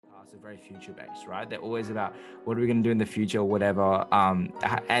podcasts are very future based, right? They're always about what are we going to do in the future or whatever.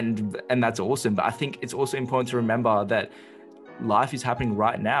 And that's awesome. But I think it's also important to remember that life is happening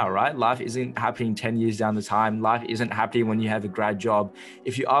right now, right? Life isn't happening 10 years down the time. Life isn't happening when you have a grad job.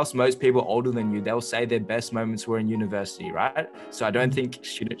 If you ask most people older than you, they'll say their best moments were in university, right? So I don't think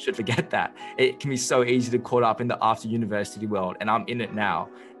students should forget that. It can be so easy to caught up in the after university world, and I'm in it now.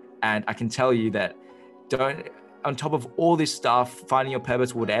 And I can tell you that don't, on top of all this stuff, finding your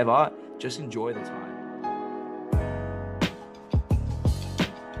purpose, whatever, just enjoy the time.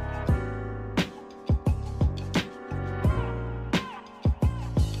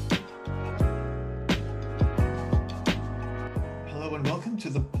 Hello and welcome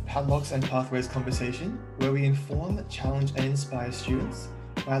to the Padlocks and Pathways conversation, where we inform, challenge and inspire students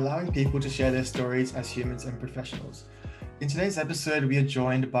by allowing people to share their stories as humans and professionals. In today's episode, we are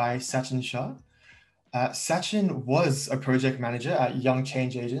joined by Sachin Shah. Sachin was a project manager at Young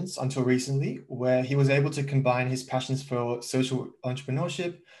Change Agents until recently, where he was able to combine his passions for social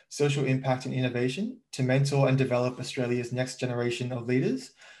entrepreneurship, social impact and innovation to mentor and develop Australia's next generation of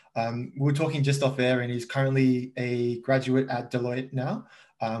leaders. We were talking just off air, and he's currently a graduate at Deloitte now,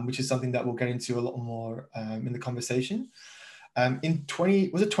 which is something that we'll get into a lot more in the conversation. Was it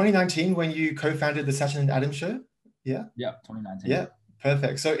 2019 when you co-founded the Sachin and Adam Show? Yeah, 2019. Yeah.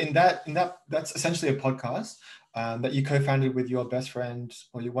 Perfect. So that's essentially a podcast that you co-founded with your best friend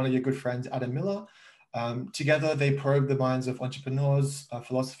or one of your good friends, Adam Miller. Together, they probe the minds of entrepreneurs,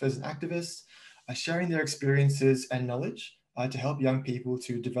 philosophers, and activists, sharing their experiences and knowledge to help young people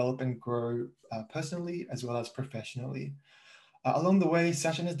to develop and grow personally as well as professionally. Along the way,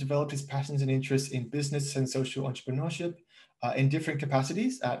 Sachin has developed his passions and interests in business and social entrepreneurship in different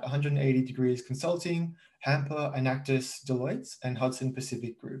capacities at 180 Degrees Consulting, Hamper, Enactus, Deloitte, and Hudson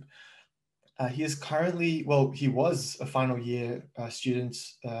Pacific Group. He was a final year student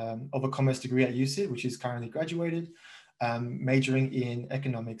of a commerce degree at UCIT, which is currently graduated, majoring in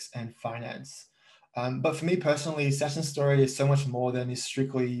economics and finance. But for me personally, Sachin's story is so much more than his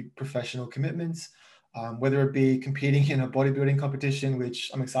strictly professional commitments, whether it be competing in a bodybuilding competition,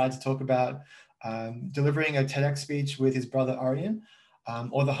 which I'm excited to talk about, delivering a TEDx speech with his brother Aaryan,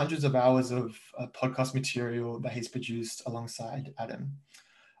 or the hundreds of hours of podcast material that he's produced alongside Adam.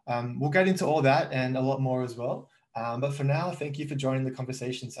 We'll get into all that and a lot more as well. But for now, thank you for joining the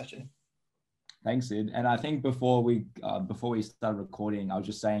conversation, Sachin. Thanks, Sid. And I think before we started recording, I was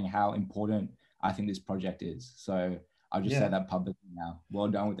just saying how important I think this project is. So I'll just say that publicly now. Well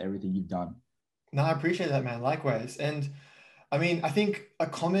done with everything you've done. No, I appreciate that, man. Likewise. And I mean, I think a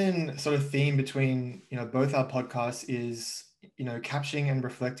common sort of theme between, both our podcasts is, capturing and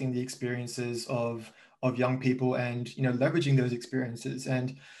reflecting the experiences of young people and, leveraging those experiences.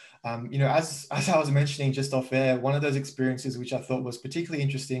 And, as I was mentioning just off air, one of those experiences, which I thought was particularly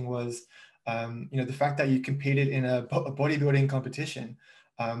interesting was, the fact that you competed in a bodybuilding competition.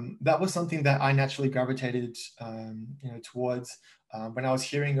 That was something that I naturally gravitated, towards when I was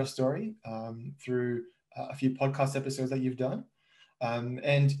hearing your story through a few podcast episodes that you've done.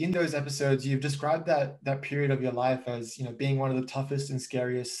 And in those episodes, you've described that period of your life as, being one of the toughest and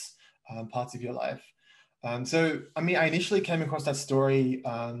scariest parts of your life. So, I mean, I initially came across that story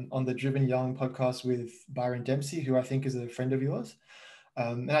on the Driven Young podcast with Byron Dempsey, who I think is a friend of yours.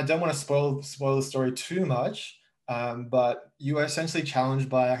 And I don't want to spoil the story too much, but you were essentially challenged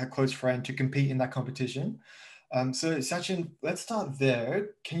by a close friend to compete in that competition. So Sachin, let's start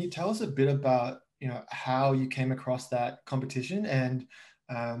there. Can you tell us a bit about, how you came across that competition and,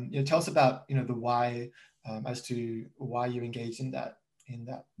 tell us about, the why as to why you engaged in that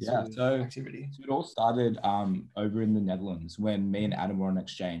sort of activity. So it all started over in the Netherlands when me and Adam were on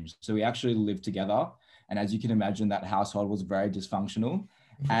exchange. So we actually lived together. And as you can imagine, that household was very dysfunctional.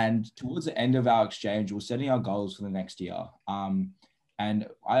 Mm-hmm. And towards the end of our exchange, we were setting our goals for the next year. And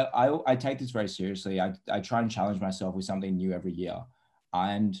I take this very seriously. I try and challenge myself with something new every year.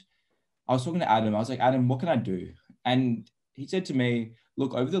 And I was talking to Adam. I was like, Adam, what can I do? And he said to me,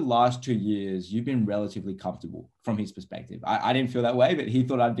 look, over the last 2 years, you've been relatively comfortable from his perspective. I didn't feel that way, but he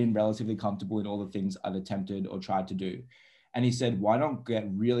thought I'd been relatively comfortable in all the things I'd attempted or tried to do. And he said, why not get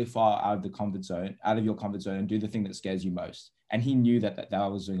really far out of your comfort zone and do the thing that scares you most? And he knew that I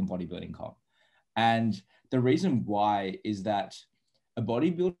was doing a bodybuilding comp. And the reason why is that a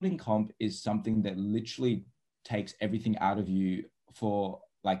bodybuilding comp is something that literally takes everything out of you for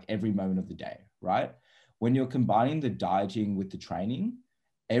like every moment of the day, right? When you're combining the dieting with the training,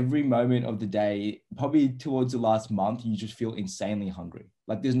 every moment of the day, probably towards the last month, you just feel insanely hungry.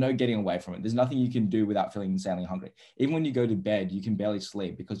 Like there's no getting away from it. There's nothing you can do without feeling insanely hungry. Even when you go to bed, you can barely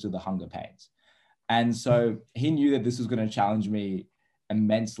sleep because of the hunger pains. And so he knew that this was going to challenge me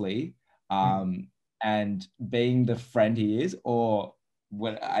immensely. And being the friend he is, or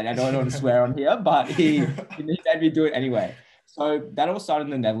what, I don't want to swear on here, but he made me do it anyway. So that all started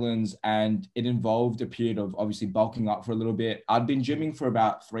in the Netherlands, and it involved a period of obviously bulking up for a little bit. I'd been gymming for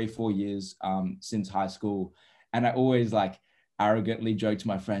about 3-4 years since high school. And I always like arrogantly joke to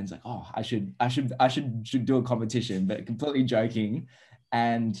my friends like, oh, I should do a competition, but completely joking.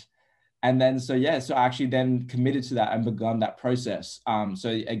 And then, so I actually then committed to that and begun that process. So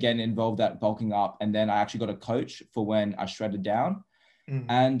again, involved that bulking up. And then I actually got a coach for when I shredded down.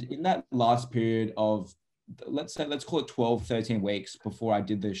 And in that last period of, let's call it 12, 13 weeks before I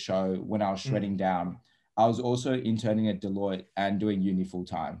did this show, when I was shredding down, I was also interning at Deloitte and doing uni full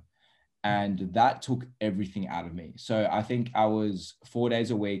time. And that took everything out of me. So I think I was 4 days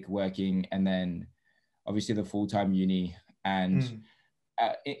a week working, and then obviously the full-time uni. And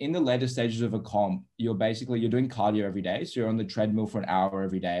in the later stages of a comp, you're doing cardio every day. So you're on the treadmill for an hour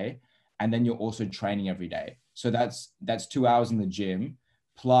every day. And then you're also training every day. So that's 2 hours in the gym.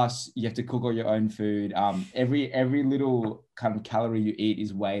 Plus you have to cook all your own food. Every little kind of calorie you eat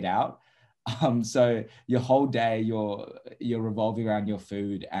is weighed out. So your whole day, you're revolving around your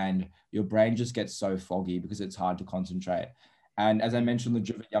food, and your brain just gets so foggy because it's hard to concentrate. And as I mentioned on the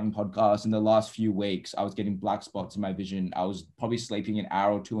Driven Young podcast, in the last few weeks, I was getting black spots in my vision. I was probably sleeping an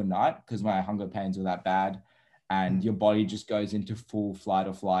hour or two a night because my hunger pains were that bad. And your body just goes into full flight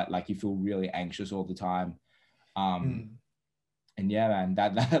or flight. Like you feel really anxious all the time. And yeah, man,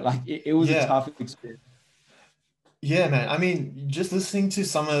 that like it was a tough experience. Yeah, man. I mean, just listening to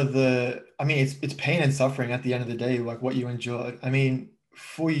some of it's pain and suffering at the end of the day, like what you endured. I mean,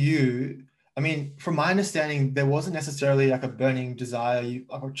 for you, from my understanding, there wasn't necessarily like a burning desire,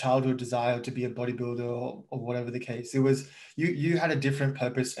 like a childhood desire to be a bodybuilder or whatever the case. It was you had a different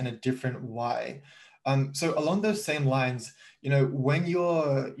purpose and a different why. So along those same lines, when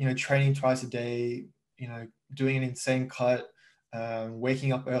you're, training twice a day, doing an insane cut,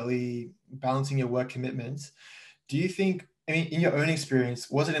 waking up early, balancing your work commitments, do you think, in your own experience,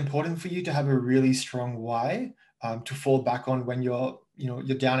 was it important for you to have a really strong why to fall back on when you're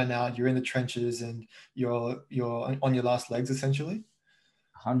down and out, you're in the trenches, and you're on your last legs, essentially?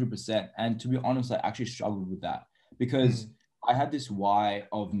 100%. And to be honest, I actually struggled with that because I had this why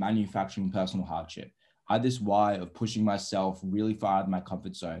of manufacturing personal hardship. I had this why of pushing myself really far out of my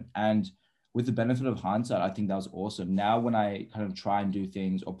comfort zone. And with the benefit of hindsight, I think that was awesome. Now, when I kind of try and do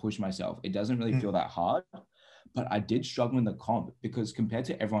things or push myself, it doesn't really feel that hard. But I did struggle in the comp because compared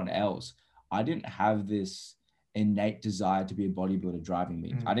to everyone else, I didn't have this innate desire to be a bodybuilder driving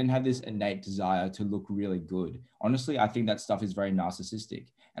me. I didn't have this innate desire to look really good. Honestly, I think that stuff is very narcissistic.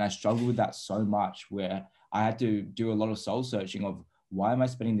 And I struggled with that so much, where I had to do a lot of soul searching of, why am I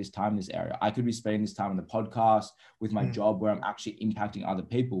spending this time in this area? I could be spending this time on the podcast with my job where I'm actually impacting other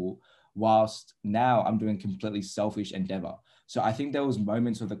people, whilst now I'm doing completely selfish endeavor. So I think there was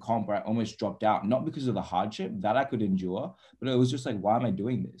moments of the comp where I almost dropped out, not because of the hardship that I could endure, but it was just like, why am I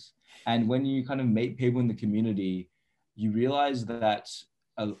doing this? And when you kind of meet people in the community, you realize that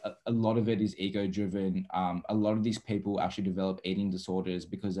a lot of it is ego driven. A lot of these people actually develop eating disorders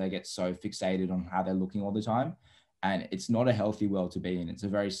because they get so fixated on how they're looking all the time. And it's not a healthy world to be in. It's a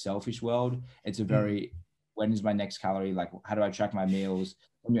very selfish world. It's a very, when is my next calorie? Like, how do I track my meals?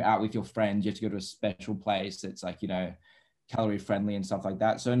 When you're out with your friends, you have to go to a special place. It's like, calorie friendly and stuff like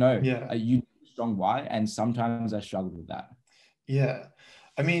that. So no, you need a strong why. And sometimes I struggled with that. Yeah.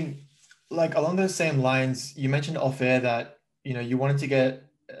 Like along those same lines, you mentioned off air that, you wanted to get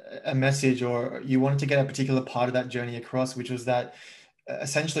a message, or you wanted to get a particular part of that journey across, which was that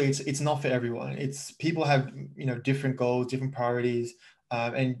essentially it's not for everyone. It's people have, different goals, different priorities.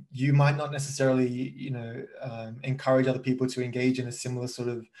 And you might not necessarily, encourage other people to engage in a similar sort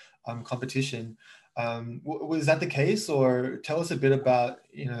of competition. Was that the case, or tell us a bit about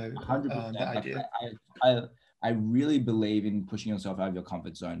 100%. that idea? I really believe in pushing yourself out of your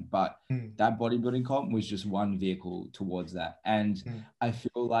comfort zone, but that bodybuilding comp was just one vehicle towards that. And I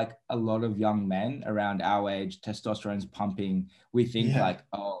feel like a lot of young men around our age, testosterone's pumping. We think like,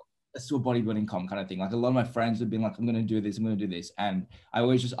 oh, let's do a bodybuilding comp kind of thing. Like a lot of my friends have been like, I'm going to do this, I'm going to do this. And I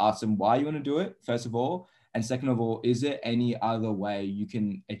always just ask them why you want to do it, first of all. And second of all, is there any other way you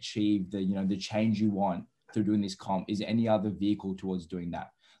can achieve the, the change you want through doing this comp? Is there any other vehicle towards doing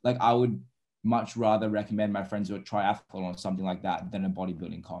that? Like I would much rather recommend my friends do a triathlon or something like that than a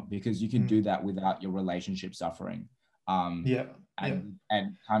bodybuilding comp, because you can do that without your relationship suffering. And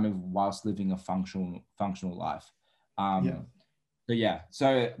kind of whilst living a functional life. But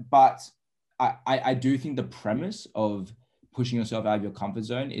I do think the premise of pushing yourself out of your comfort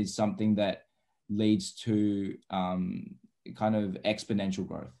zone is something that leads to kind of exponential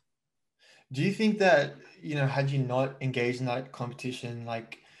growth. Do you think that, had you not engaged in that competition,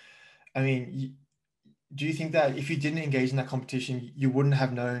 like, I mean, do you think that if you didn't engage in that competition, you wouldn't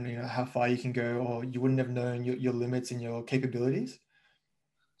have known, how far you can go, or you wouldn't have known your limits and your capabilities?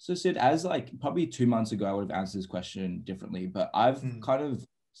 So Sid, as like probably 2 months ago, I would have answered this question differently, but I've Mm, kind of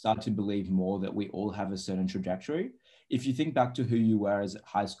started to believe more that we all have a certain trajectory. If you think back to who you were as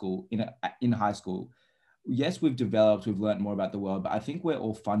high school, in high school, yes, we've learned more about the world, but I think we're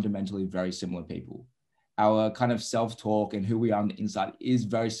all fundamentally very similar people. Our kind of self-talk and who we are on the inside is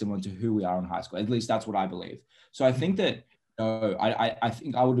very similar to who we are in high school. At least that's what I believe. So I think mhm, that, I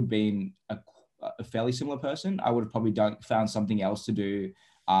think I would have been a fairly similar person. I would have probably found something else to do.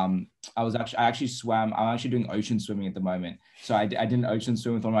 I actually swam. I'm actually doing ocean swimming at the moment. So I did an ocean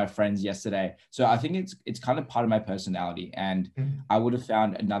swim with one of my friends yesterday. So I think it's kind of part of my personality, and mm, I would have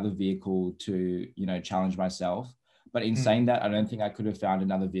found another vehicle to, challenge myself. But in mm. saying that, I don't think I could have found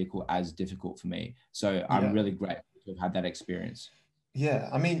another vehicle as difficult for me. So I'm Yeah. really grateful to have had that experience. Yeah,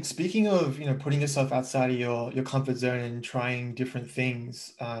 I mean, speaking of, putting yourself outside of your comfort zone and trying different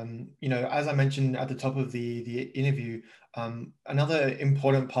things, as I mentioned at the top of the interview, another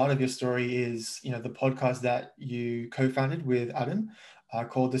important part of your story is, the podcast that you co-founded with Adam,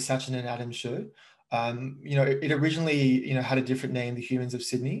 called the Sachin and Adam Show. It originally, had a different name, The Humans of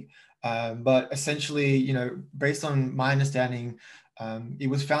Sydney, but essentially, based on my understanding, it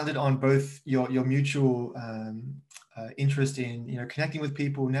was founded on both your mutual interest in connecting with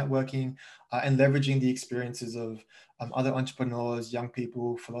people, networking, and leveraging the experiences of other entrepreneurs, young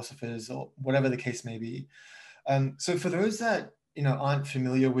people, philosophers, or whatever the case may be. So for those that aren't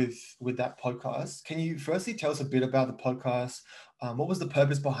familiar with that podcast, can you firstly tell us a bit about the podcast? What was the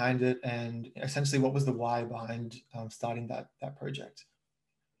purpose behind it, and essentially what was the why behind starting that project?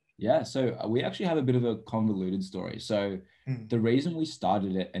 Yeah, so we actually have a bit of a convoluted story. So Mm, the reason we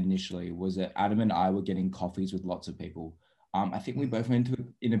started it initially was that Adam and I were getting coffees with lots of people. I think we mm, both went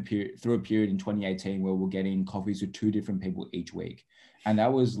through a period in 2018 where we're getting coffees with two different people each week, and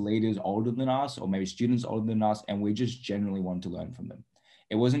that was leaders older than us or maybe students older than us, and we just generally wanted to learn from them.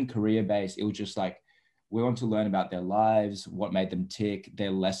 It wasn't career based. It was just like we want to learn about their lives, what made them tick,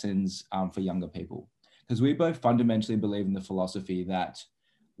 their lessons for younger people, because we both fundamentally believe in the philosophy that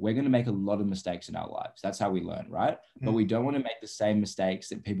we're going to make a lot of mistakes in our lives. That's how we learn, right? But we mm, don't want to make the same mistakes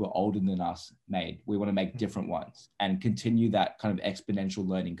that people older than us made. We want to make mm, different ones and continue that kind of exponential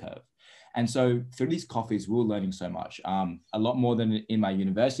learning curve. And so through these coffees, we we're learning so much, a lot more than in my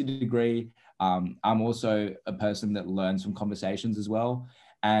university degree. I'm also a person that learns from conversations as well.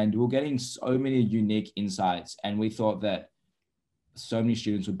 And we're getting so many unique insights. And we thought that so many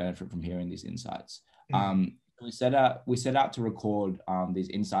students would benefit from hearing these insights. mm, We set out to record these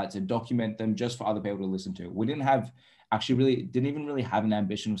insights and document them just for other people to listen to. We didn't even really have an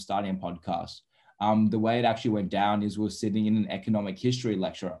ambition of starting a podcast. The way it actually went down is we were sitting in an economic history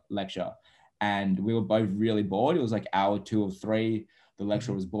lecture, and we were both really bored. It was like hour 2 or 3. The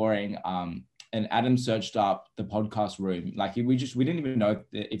lecture mhm, was boring. And Adam searched up the podcast room. Like we didn't even know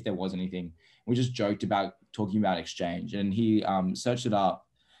if there was anything. We just joked about talking about exchange, and he searched it up,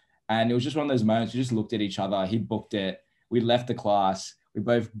 and it was just one of those moments. We just looked at each other. He booked it. We left the class. We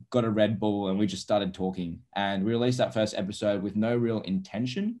both got a Red Bull, and we just started talking. And we released that first episode with no real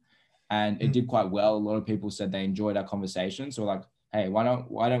intention, and it mm. did quite well. A lot of people said they enjoyed our conversation. So we're like, hey, why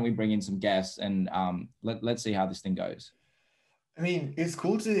don't we bring in some guests and let's see how this thing goes. I mean, it's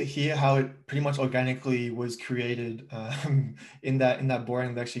cool to hear how it pretty much organically was created, in that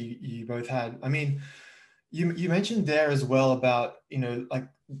boring lecture you both had. I mean, you mentioned there as well about, like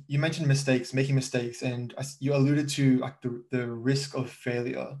you mentioned mistakes, making mistakes, and you alluded to like the risk of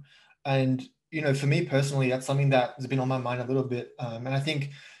failure. And for me personally, that's something that has been on my mind a little bit. And I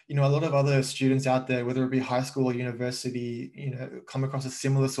think a lot of other students out there, whether it be high school or university, come across a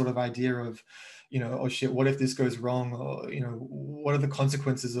similar sort of idea of, oh shit, what if this goes wrong? Or, what are the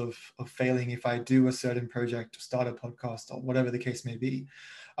consequences of failing if I do a certain project, start a podcast, or whatever the case may be.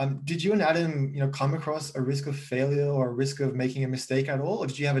 Did you and Adam, come across a risk of failure or a risk of making a mistake at all, or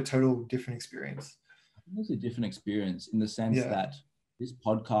did you have a total different experience? It was a different experience in the sense Yeah. that this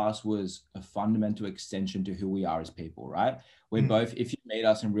podcast was a fundamental extension to who we are as people, right? We're Mm, both, if you meet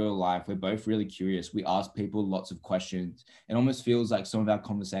us in real life, we're both really curious. We ask people lots of questions. It almost feels like some of our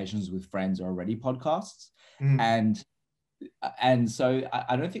conversations with friends are already podcasts. mm, And and so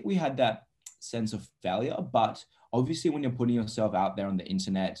I don't think we had that sense of failure, but obviously when you're putting yourself out there on the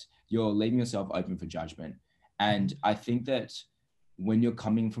internet, you're leaving yourself open for judgment. mhm, And I think that when you're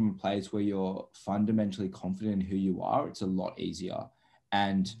coming from a place where you're fundamentally confident in who you are, it's a lot easier.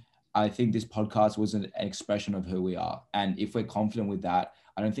 And I think this podcast was an expression of who we are. And if we're confident with that,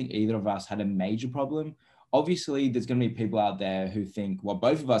 I don't think either of us had a major problem. Obviously, there's going to be people out there who think what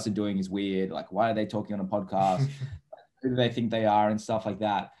both of us are doing is weird. Like, why are they talking on a podcast? Who do they think they are and stuff like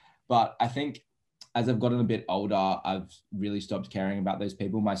that? But I think as I've gotten a bit older, I've really stopped caring about those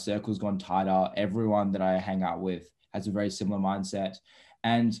people. My circle's gone tighter. Everyone that I hang out with has a very similar mindset.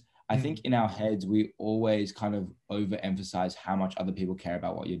 And I think in our heads, we always kind of overemphasize how much other people care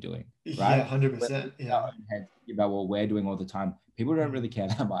about what you're doing, right? Yeah, 100%. Yeah. Our own heads about what we're doing all the time. People don't really care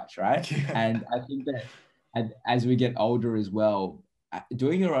that much, right? Yeah. And I think that as we get older as well,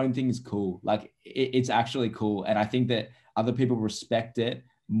 doing your own thing is cool. Like it's actually cool. And I think that other people respect it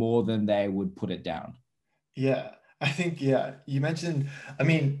more than they would put it down. Yeah, I think, yeah, you mentioned, I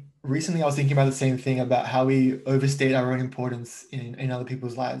mean, recently I was thinking about the same thing about how we overstate our own importance in other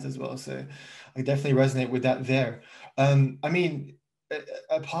people's lives as well. So I definitely resonate with that there. I mean,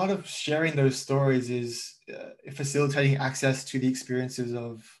 a part of sharing those stories is facilitating access to the experiences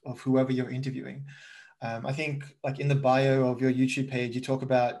of whoever you're interviewing. I think like in the bio of your YouTube page, you talk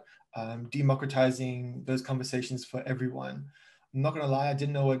about democratizing those conversations for everyone. I'm not going to lie, I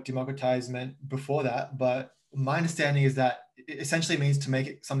didn't know what democratize meant before that, but my understanding is that it essentially means to make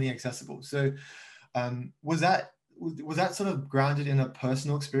it something accessible. So was that sort of grounded in a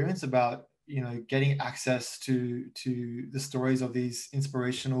personal experience about, you know, getting access to the stories of these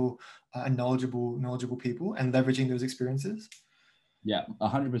inspirational and knowledgeable people and leveraging those experiences? Yeah,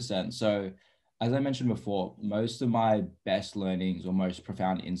 100%. So as I mentioned before, most of my best learnings or most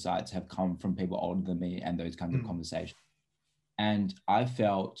profound insights have come from people older than me and those kinds of conversations. And I've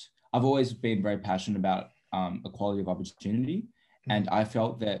always been very passionate about equality of opportunity. And I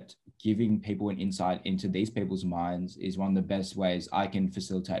felt that giving people an insight into these people's minds is one of the best ways I can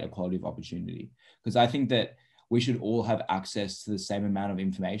facilitate equality of opportunity. Because I think that we should all have access to the same amount of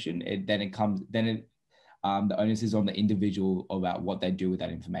information. The onus is on the individual about what they do with that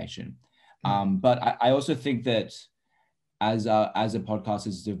information. But I also think that as a podcast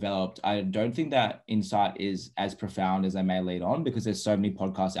has developed, I don't think that insight is as profound as I may lead on, because there's so many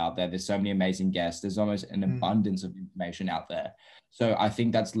podcasts out there. There's so many amazing guests. There's almost an abundance of information out there. So I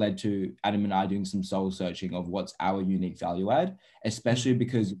think that's led to Adam and I doing some soul searching of what's our unique value add, especially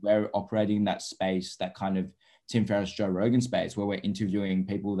because we're operating in that space, that kind of Tim Ferriss, Joe Rogan space, where we're interviewing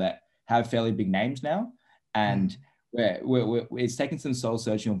people that have fairly big names now. And it's taken some soul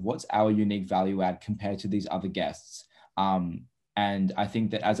searching of what's our unique value add compared to these other guests. And I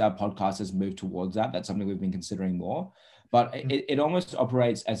think that as our podcast has moved towards that, that's something we've been considering more. But it almost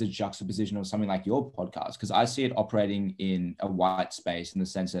operates as a juxtaposition of something like your podcast, because I see it operating in a white space in the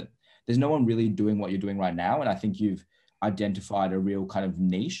sense that there's no one really doing what you're doing right now. And I think you've identified a real kind of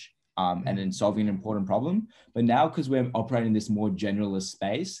niche and in solving an important problem. But now, because we're operating in this more generalist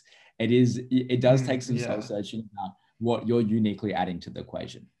space, it does take some soul searching about what you're uniquely adding to the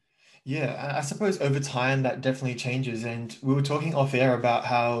equation. Yeah, I suppose over time that definitely changes. And we were talking off air about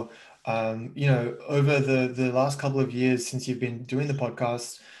how, you know, over the last couple of years since you've been doing the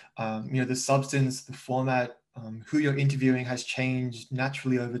podcast, you know, the substance, the format, who you're interviewing has changed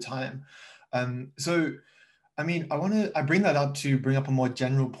naturally over time. So, I mean, I bring that up to bring up a more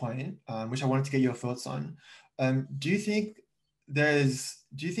general point, which I wanted to get your thoughts on. Do you think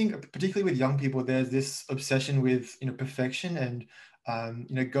particularly with young people, there's this obsession with, you know, perfection and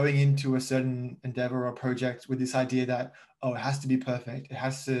you know, going into a certain endeavor or project with this idea that, oh, it has to be perfect. It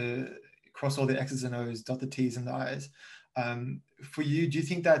has to cross all the X's and O's, dot the T's and the I's. For you, do you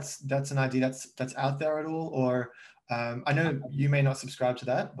think that's an idea that's out there at all? Or I know you may not subscribe to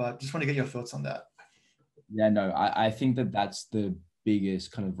that, but just want to get your thoughts on that. Yeah, no, I think that that's the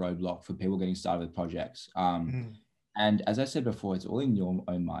biggest kind of roadblock for people getting started with projects. And as I said before, it's all in your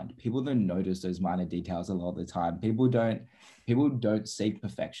own mind. People don't notice those minor details a lot of the time. People don't seek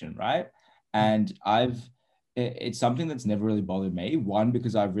perfection, right? And it's something that's never really bothered me. One,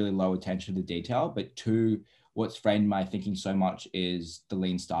 because I have really low attention to detail, but two, what's framed my thinking so much is the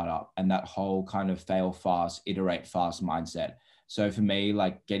lean startup and that whole kind of fail fast, iterate fast mindset. So for me,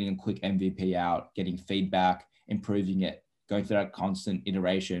 like getting a quick MVP out, getting feedback, improving it, going through that constant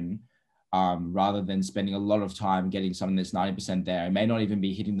iteration, rather than spending a lot of time getting something that's 90% there. It may not even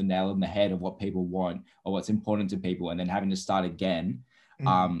be hitting the nail on the head of what people want or what's important to people, and then having to start again.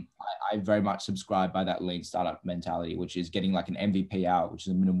 I very much subscribe by that lean startup mentality, which is getting like an MVP out, which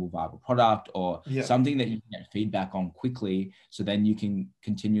is a minimal viable product or something that you can get feedback on quickly, so then you can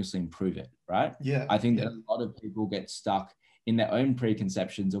continuously improve it, right? I think that a lot of people get stuck in their own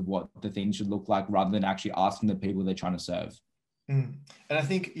preconceptions of what the thing should look like rather than actually asking the people they're trying to serve. Mm. And I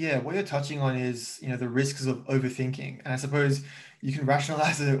think, yeah, what you're touching on is, the risks of overthinking. And I suppose you can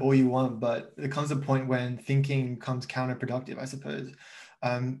rationalize it all you want, but there comes a point when thinking comes counterproductive, I suppose.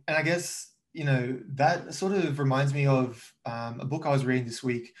 And I guess, that sort of reminds me of a book I was reading this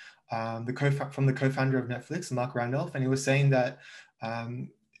week, from the co-founder of Netflix, Mark Randolph, and he was saying that, um,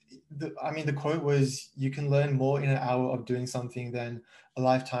 the quote was, "You can learn more in an hour of doing something than a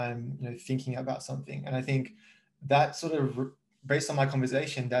lifetime, thinking about something." And I think that sort of, based on my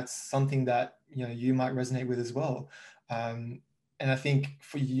conversation, that's something that you might resonate with as well. And I think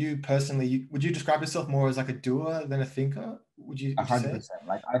for you personally, would you describe yourself more as like a doer than a thinker? Would you say? 100%.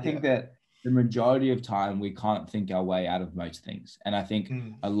 Like, I Yeah. think that the majority of time we can't think our way out of most things. And I think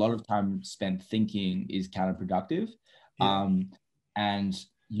Mm. a lot of time spent thinking is counterproductive. Yeah. And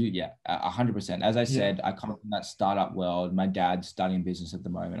yeah, 100%. As I Yeah. said, I come from that startup world. My dad's studying business at the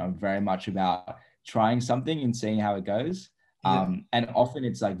moment. I'm very much about trying something and seeing how it goes. Yeah. And often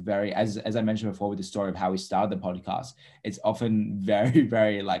it's like very, as I mentioned before with the story of how we started the podcast, it's often very,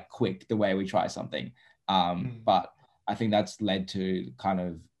 very like quick the way we try something. Mm. But I think that's led to kind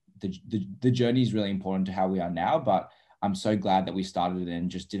of the journey is really important to how we are now, but I'm so glad that we started it and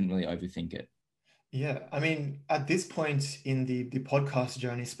just didn't really overthink it. Yeah, I mean, at this point in the podcast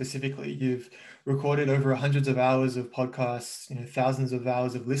journey specifically, you've recorded over hundreds of hours of podcasts, thousands of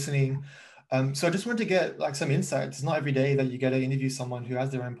hours of listening. So I just wanted to get like some insights. It's not every day that you get to interview someone who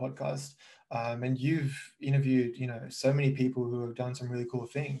has their own podcast. And you've interviewed, so many people who have done some really cool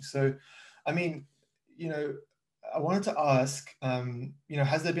things. So, I mean, you know, I wanted to ask,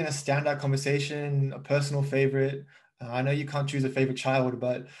 has there been a standout conversation, a personal favorite? I know you can't choose a favorite child,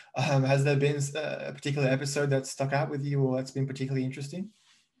 but has there been a particular episode that stuck out with you or that's been particularly interesting?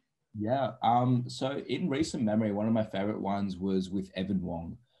 Yeah. So in recent memory, one of my favorite ones was with Evan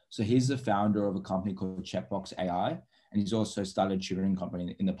Wong. So he's the founder of a company called Checkbox AI, and he's also started a tutoring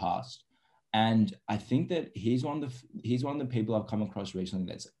company in the past. And I think that he's one of the people I've come across recently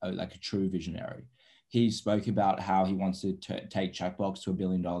that's like a true visionary. He spoke about how he wants to take Checkbox to $1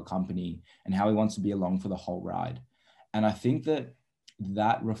 billion company and how he wants to be along for the whole ride. And I think that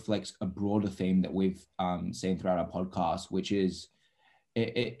that reflects a broader theme that we've seen throughout our podcast, which is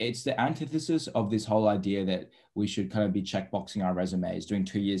it's the antithesis of this whole idea that we should kind of be checkboxing our resumes, doing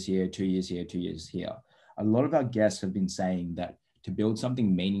 2 years here, 2 years here, 2 years here. A lot of our guests have been saying that to build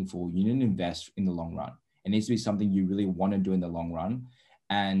something meaningful, you need to invest in the long run. It needs to be something you really want to do in the long run.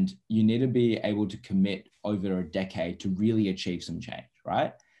 And you need to be able to commit over a decade to really achieve some change,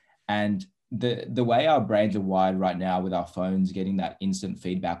 right? And the way our brains are wired right now with our phones getting that instant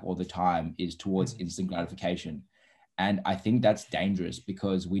feedback all the time is towards Mm. instant gratification. And I think that's dangerous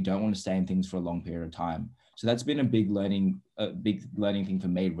because we don't want to stay in things for a long period of time. So that's been a big learning thing for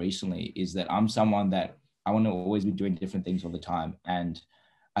me recently, is that I'm someone that I want to always be doing different things all the time. And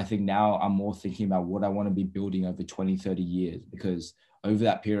I think now I'm more thinking about what I want to be building over 20, 30 years, because over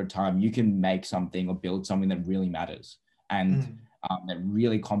that period of time, you can make something or build something that really matters and Mm. that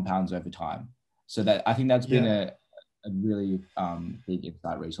really compounds over time. So that I think that's been Yeah. a really big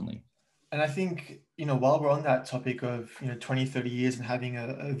insight recently. And I think, while we're on that topic of, 20, 30 years and having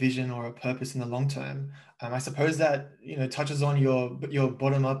a vision or a purpose in the long term, I suppose that, touches on your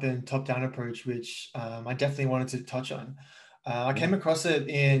bottom up and top down approach, which I definitely wanted to touch on. I Yeah. came across it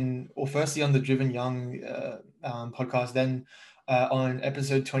firstly on the Driven Young podcast, then on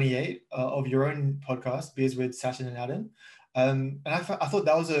episode 28 of your own podcast, Beers with Sachin and Adam. And I thought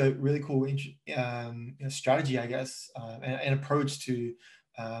that was a really cool strategy, I guess, and approach to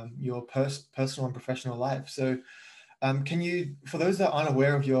your personal and professional life. So, can you, for those that aren't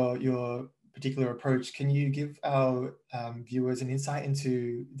aware of your particular approach, can you give our viewers an insight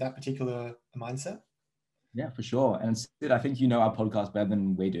into that particular mindset? Yeah, for sure. And Sid, I think you know our podcast better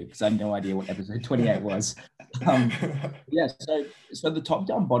than we do because I had no idea what episode 28 was. Um, yeah, so the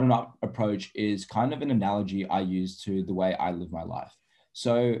top-down, bottom-up approach is kind of an analogy I use to the way I live my life.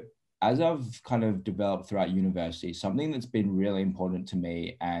 So as I've kind of developed throughout university, something that's been really important to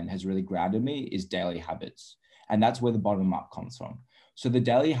me and has really grounded me is daily habits. And that's where the bottom-up comes from. So the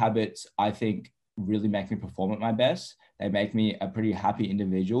daily habits, I think, really make me perform at my best. They make me a pretty happy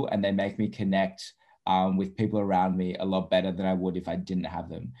individual and they make me connect with people around me a lot better than I would if I didn't have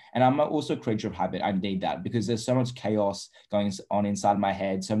them. And I'm also a creature of habit. I need that because there's so much chaos going on inside my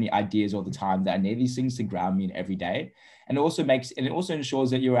head, so many ideas all the time that I need these things to ground me in every day. And it also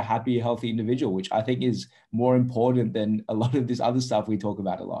ensures that you're a happy, healthy individual, which I think is more important than a lot of this other stuff we talk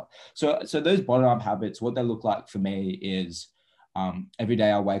about a lot. So those bottom up habits, what they look like for me is every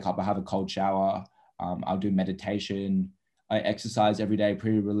day I wake up, I have a cold shower, I'll do meditation, I exercise every day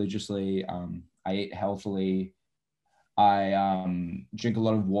pretty religiously. I eat healthily. I drink a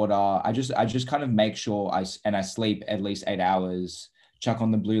lot of water. I just kind of make sure I sleep at least 8 hours, chuck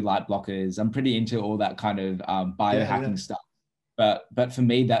on the blue light blockers. I'm pretty into all that kind of biohacking stuff. But for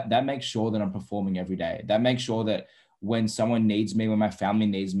me, that makes sure that I'm performing every day. That makes sure that when someone needs me, when my family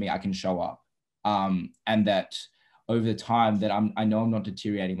needs me, I can show up. And that over the time that I know I'm not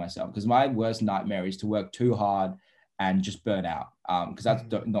deteriorating myself, because my worst nightmare is to work too hard and just burn out. Because that's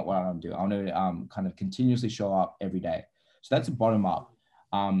not what I want to do. I want to kind of continuously show up every day. So that's a bottom up.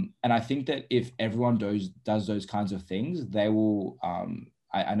 And I think that if everyone does those kinds of things, they will,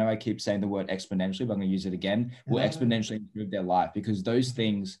 I know I keep saying the word exponentially, but I'm going to use it again, will exponentially improve their life, because those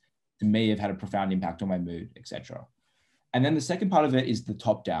things to me have had a profound impact on my mood, etc. And then the second part of it is the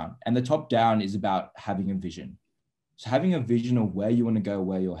top down. And the top down is about having a vision. So having a vision of where you want to go,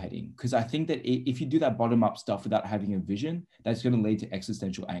 where you're heading. Because I think that if you do that bottom up stuff without having a vision, that's going to lead to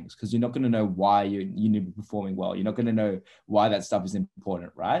existential angst, because you're not going to know why you need to be performing well. You're not going to know why that stuff is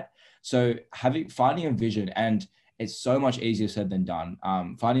important, right? So finding a vision, and it's so much easier said than done.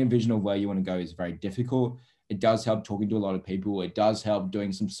 Finding a vision of where you want to go is very difficult. It does help talking to a lot of people. It does help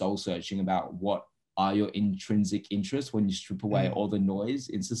doing some soul searching about what are your intrinsic interests when you strip away all the noise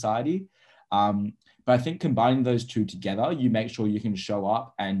in society. But I think combining those two together, you make sure you can show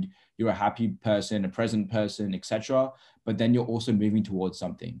up and you're a happy person, a present person, etc. But then you're also moving towards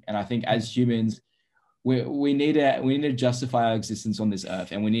something. And I think as humans, we need to justify our existence on this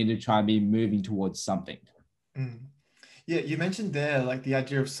earth, and we need to try and be moving towards something. Yeah, you mentioned there like the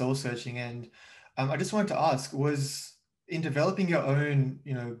idea of soul searching, and I just wanted to ask, was in developing your own,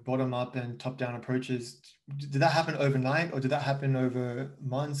 bottom up and top down approaches, did that happen overnight, or did that happen over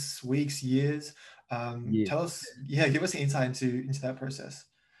months, weeks, years? Tell us, give us an insight into that process.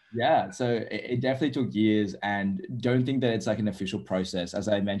 Yeah, so it definitely took years, and don't think that it's like an official process. As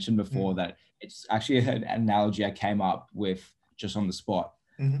I mentioned before, that it's actually an analogy I came up with just on the spot.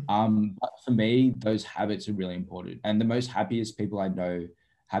 But for me, those habits are really important, and the most happiest people I know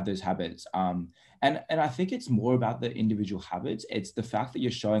have those habits. And I think it's more about the individual habits. It's the fact that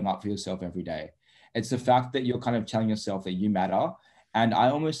you're showing up for yourself every day. It's the fact that you're kind of telling yourself that you matter. And I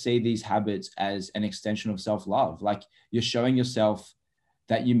almost see these habits as an extension of self-love. Like you're showing yourself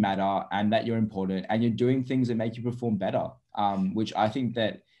that you matter and that you're important, and you're doing things that make you perform better, which I think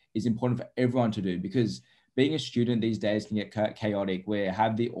that is important for everyone to do, because being a student these days can get chaotic. We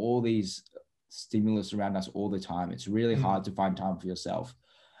have all these stimulus around us all the time. It's really hard to find time for yourself.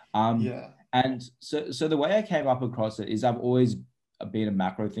 And so the way I came up across it is I've always been a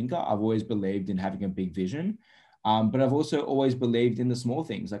macro thinker. I've always believed in having a big vision. But I've also always believed in the small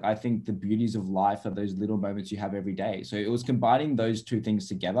things. Like I think the beauties of life are those little moments you have every day. So it was combining those two things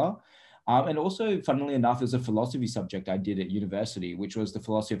together. And also, funnily enough, there's a philosophy subject I did at university, which was the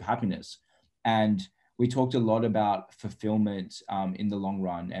philosophy of happiness. And we talked a lot about fulfillment in the long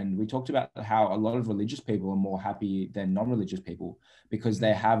run. And we talked about how a lot of religious people are more happy than non-religious people, because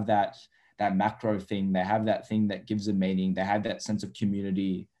they have that macro thing. They have that thing that gives them meaning. They have that sense of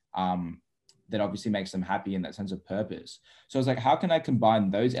community that obviously makes them happy, in that sense of purpose. So I was like, how can I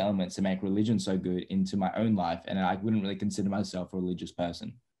combine those elements to make religion so good into my own life? And I wouldn't really consider myself a religious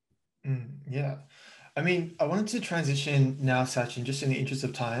person. Yeah. I mean, I wanted to transition now, Sachin, just in the interest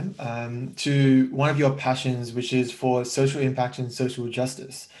of time, to one of your passions, which is for social impact and social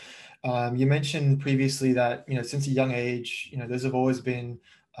justice. You mentioned previously that, since a young age, those have always been,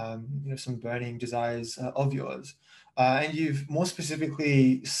 some burning desires of yours. And you've more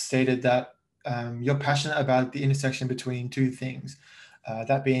specifically stated that you're passionate about the intersection between two things,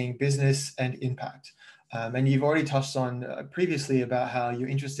 that being business and impact. And you've already touched on previously about how you're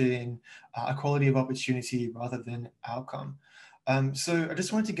interested in equality of opportunity rather than outcome. So I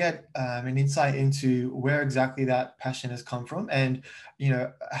just wanted to get an insight into where exactly that passion has come from, and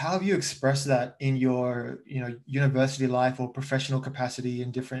how have you expressed that in your university life or professional capacity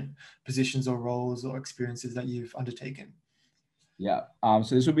in different positions or roles or experiences that you've undertaken. Yeah.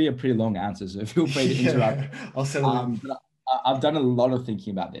 So this will be a pretty long answer, so feel free to interrupt. I'll settle in. But I've done a lot of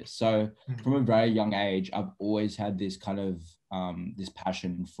thinking about this. So from a very young age, I've always had this kind of this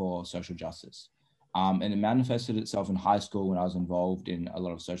passion for social justice. And it manifested itself in high school when I was involved in a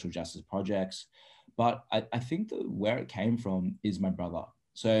lot of social justice projects. But I think that where it came from is my brother.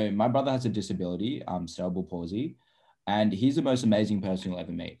 So my brother has a disability, cerebral palsy, and he's the most amazing person you'll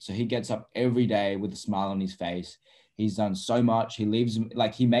ever meet. So he gets up every day with a smile on his face. He's done so much. He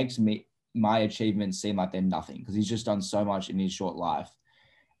makes my achievements seem like they're nothing, because he's just done so much in his short life.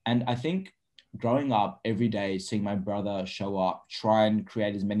 And I think growing up every day, seeing my brother show up, try and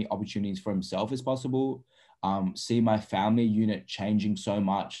create as many opportunities for himself as possible, see my family unit changing so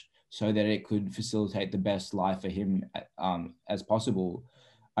much so that it could facilitate the best life for him as possible,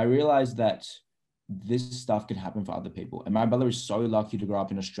 I realized that this stuff can happen for other people. And my brother is so lucky to grow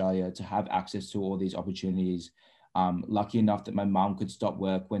up in Australia, to have access to all these opportunities. Lucky enough that my mom could stop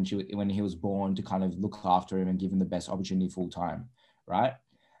work when he was born to kind of look after him and give him the best opportunity full time, right?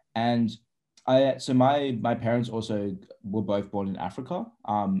 And so my parents also were both born in Africa.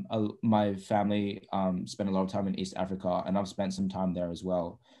 My family spent a lot of time in East Africa, and I've spent some time there as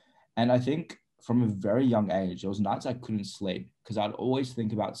well. And I think from a very young age, there was nights I couldn't sleep because I'd always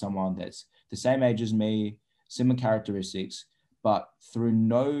think about someone that's the same age as me, similar characteristics, but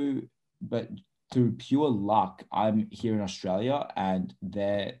through pure luck, I'm here in Australia and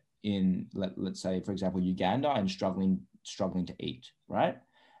they're in, let's say, for example, Uganda, and struggling to eat, right?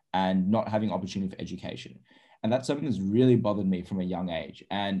 And not having opportunity for education. And that's something that's really bothered me from a young age.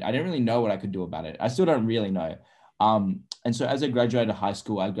 And I didn't really know what I could do about it. I still don't really know. And so as I graduated high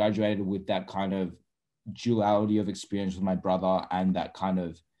school, I graduated with that kind of duality of experience with my brother and that kind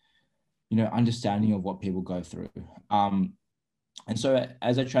of, understanding of what people go through. And so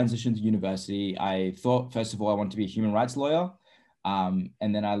as I transitioned to university, I thought, first of all, I wanted to be a human rights lawyer. And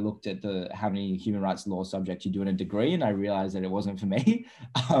then I looked at how many human rights law subjects you do in a degree, and I realized that it wasn't for me.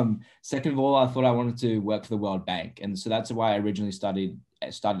 Second of all, I thought I wanted to work for the World Bank. And so that's why I originally started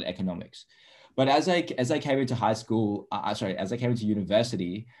economics. But as I came into high school, as I came into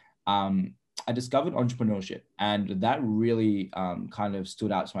university, I discovered entrepreneurship, and that really kind of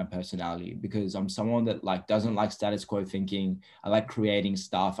stood out to my personality, because I'm someone that doesn't like status quo thinking. I like creating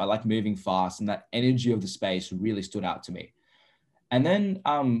stuff. I like moving fast, and that energy of the space really stood out to me. And then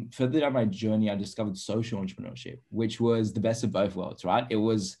further down my journey, I discovered social entrepreneurship, which was the best of both worlds, right? It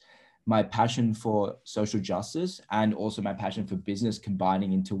was my passion for social justice and also my passion for business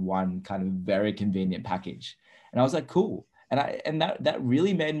combining into one kind of very convenient package. And I was like, cool. And that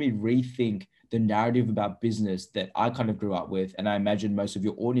really made me rethink the narrative about business that I kind of grew up with. And I imagine most of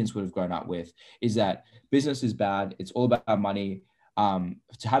your audience would have grown up with, is that business is bad. It's all about money. To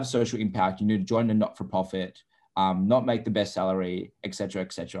have social impact, you need to join a not-for-profit, not make the best salary, et cetera,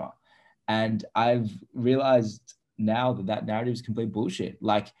 et cetera. And I've realized now that narrative is complete bullshit.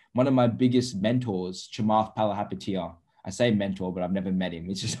 Like one of my biggest mentors, Chamath Palihapitiya, I say mentor, but I've never met him.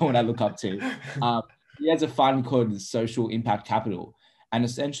 It's just someone I look up to. He has a fund called Social Impact Capital. And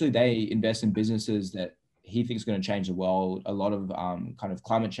essentially they invest in businesses that he thinks are going to change the world. A lot of kind of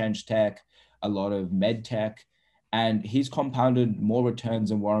climate change tech, a lot of med tech. And he's compounded more returns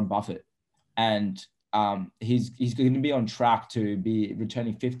than Warren Buffett. And he's going to be on track to be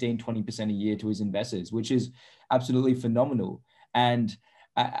returning 15-20% a year to his investors, which is absolutely phenomenal. And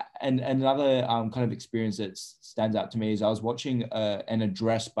another kind of experience that stands out to me is I was watching an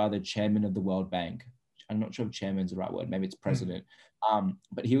address by the chairman of the World Bank. I'm not sure if chairman is the right word, maybe it's president.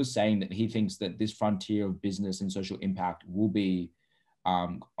 But he was saying that he thinks that this frontier of business and social impact will be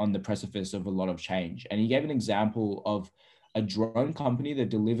on the precipice of a lot of change. And he gave an example of a drone company that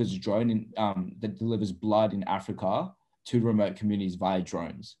delivers blood in Africa to remote communities via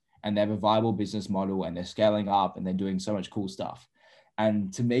drones. And they have a viable business model, and they're scaling up, and they're doing so much cool stuff.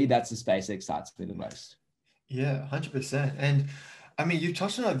 And to me, that's the space that excites me the most. Yeah, 100%. And I mean, you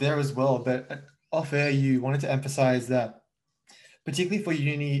touched on it there as well, but off air, you wanted to emphasize that, particularly for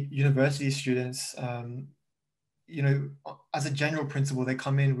university students, as a general principle, they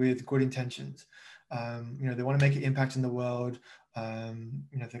come in with good intentions. They want to make an impact in the world.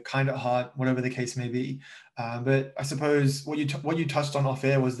 They're kind at heart, whatever the case may be. But I suppose what you touched on off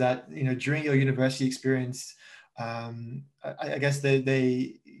air was that, during your university experience, I guess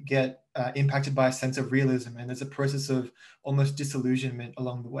they get impacted by a sense of realism, and there's a process of almost disillusionment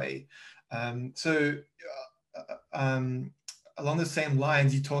along the way. Along the same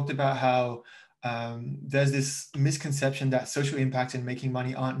lines, you talked about how there's this misconception that social impact and making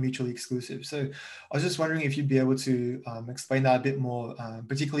money aren't mutually exclusive. So I was just wondering if you'd be able to explain that a bit more,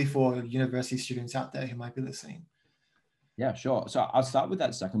 particularly for university students out there who might be listening. Yeah, sure. So I'll start with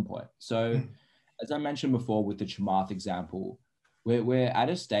that second point. So as I mentioned before with the Chamath example, we're at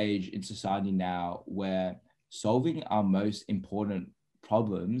a stage in society now where solving our most important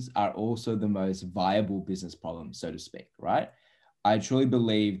problems are also the most viable business problems, so to speak, right? I truly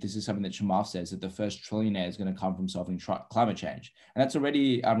believe this is something that Chamath says, that the first trillionaire is going to come from solving climate change. And that's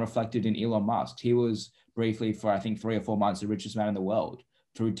already reflected in Elon Musk. He was briefly for, I think, 3 or 4 months, the richest man in the world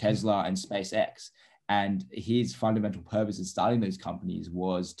through Tesla and SpaceX. And his fundamental purpose in starting those companies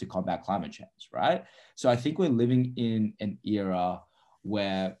was to combat climate change, right? So I think we're living in an era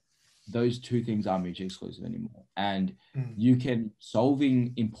where those two things aren't mutually exclusive anymore. And you can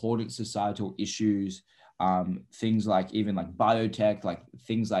solving important societal issues things like even like biotech, like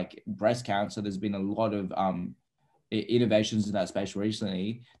things like breast cancer. There's been a lot of innovations in that space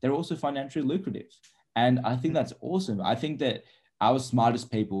recently. They're also financially lucrative. And I think that's awesome. I think that our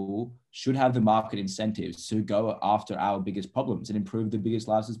smartest people should have the market incentives to go after our biggest problems and improve the biggest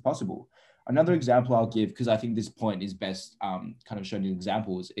lives as possible. Another example I'll give, because I think this point is best kind of shown in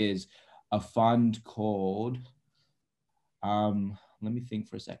examples, is a fund called, let me think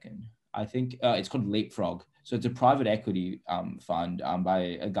for a second. I think it's called Leapfrog. So it's a private equity fund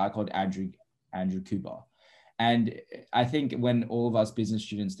by a guy called Andrew Cooper. And I think when all of us business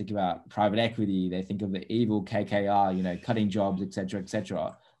students think about private equity, they think of the evil KKR, you know, cutting jobs, et cetera, et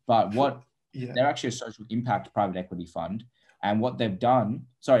cetera. But they're actually a social impact private equity fund. And what they've done,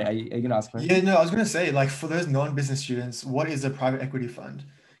 sorry, are you going to ask a question? Yeah, no, I was going to say, like, for those non-business students, what is a private equity fund?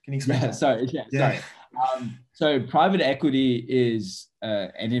 Can you explain that? Sorry. So private equity is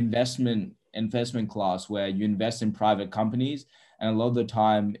an investment class where you invest in private companies, and a lot of the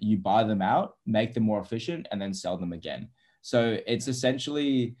time you buy them out, make them more efficient, and then sell them again. So it's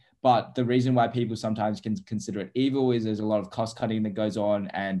essentially, but the reason why people sometimes can consider it evil is there's a lot of cost cutting that goes on,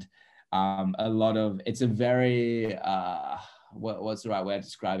 and it's a very, what's the right way of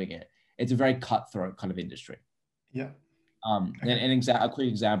describing it? It's a very cutthroat kind of industry. Yeah. A quick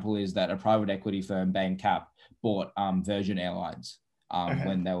example is that a private equity firm, Bain Cap, bought Virgin Airlines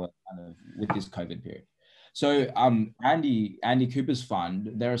when they were kind of with this COVID period. So Andy Cooper's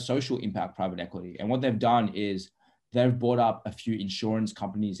fund, they're a social impact private equity. And what they've done is they've bought up a few insurance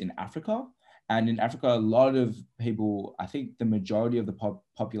companies in Africa. And in Africa, a lot of people, I think the majority of the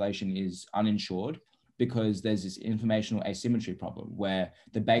population is uninsured because there's this informational asymmetry problem where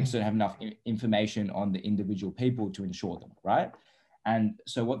the banks don't have enough information on the individual people to insure them, right? And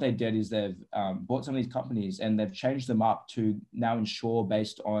so what they did is they've bought some of these companies and they've changed them up to now insure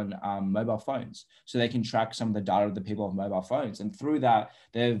based on mobile phones. So they can track some of the data of the people of mobile phones. And through that,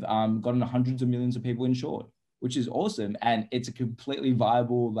 they've gotten hundreds of millions of people insured, which is awesome. And it's a completely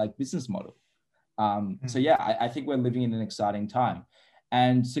viable like business model. So yeah, I think we're living in an exciting time.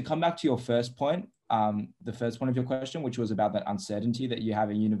 And to come back to your first point, the first point of your question, which was about that uncertainty that you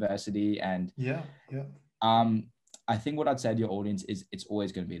have in university. And I think what I'd say to your audience is it's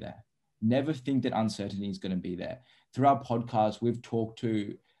always going to be there. Never think that uncertainty is going to be there. Through our podcast, we've talked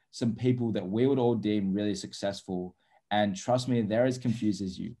to some people that we would all deem really successful. And trust me, they're as confused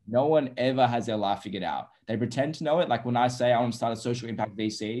as you. No one ever has their life figured out. They pretend to know it. Like when I say I want to start a social impact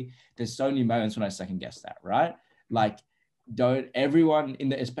VC, there's so many moments when I second guess that, right? Like everyone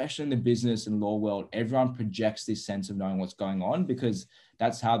especially in the business and law world, everyone projects this sense of knowing what's going on because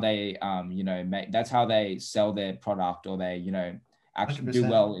that's how they, that's how they sell their product or they, actually 100%. Do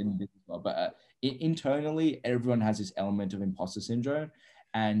well in business. But internally, everyone has this element of imposter syndrome.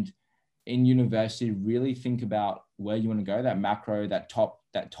 And in university, really think about where you want to go, that macro, that top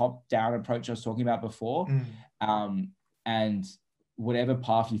down approach I was talking about before. And whatever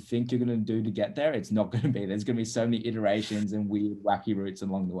path you think you're going to do to get there, it's not going to be. There's going to be so many iterations and weird, wacky routes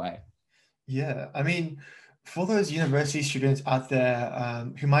along the way. Yeah. I mean, for those university students out there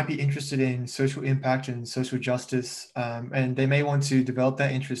who might be interested in social impact and social justice, and they may want to develop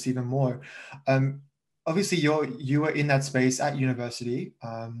that interest even more, obviously you were in that space at university.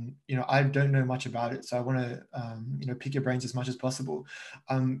 I don't know much about it, so I want to pick your brains as much as possible.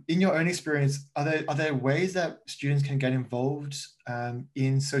 In your own experience, are there ways that students can get involved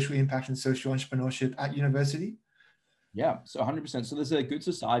in social impact and social entrepreneurship at university? Yeah, so 100%. So there's a good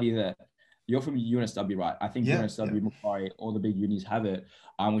society that you're from UNSW, right? I think UNSW, Macquarie, all the big unis have it,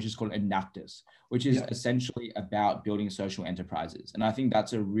 which is called Enactus, which is essentially about building social enterprises. And I think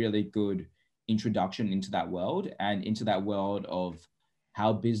that's a really good introduction into that world and into that world of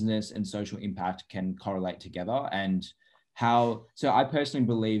how business and social impact can correlate together and so I personally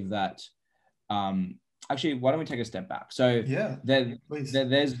believe that actually, why don't we take a step back? So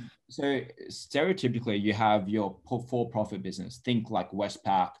stereotypically you have your for-profit business, think like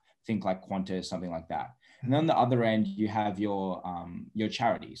Westpac, think like Qantas, something like that. And then on the other end, you have your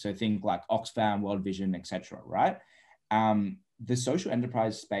charity. So think like Oxfam, World Vision, etc. Right? The social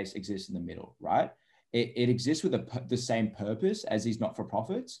enterprise space exists in the middle, right? It exists with the same purpose as these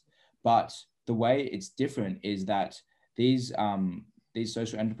not-for-profits, but the way it's different is that these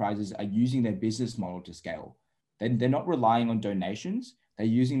social enterprises are using their business model to scale. They're not relying on donations. They're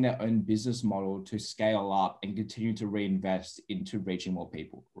using their own business model to scale up and continue to reinvest into reaching more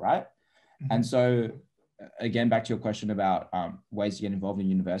people, right? And so, again, back to your question about ways to get involved in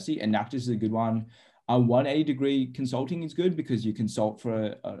university, Enactus is a good one. 180-degree consulting is good because you consult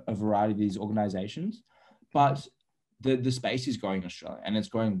for a variety of these organizations. But the space is growing in Australia and it's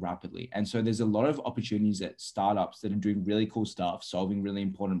growing rapidly. And so there's a lot of opportunities at startups that are doing really cool stuff, solving really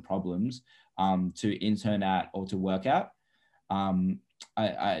important problems to intern at or to work at.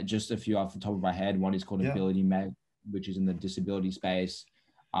 I just a few off the top of my head. One is called Ability Med, which is in the disability space,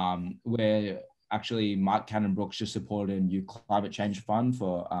 where actually Mike Cannon-Brookes just supported a new climate change fund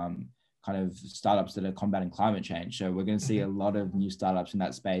for kind of startups that are combating climate change. So we're going to see a lot of new startups in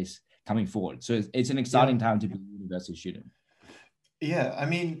that space coming forward. So it's an exciting time to be a university student. Yeah, I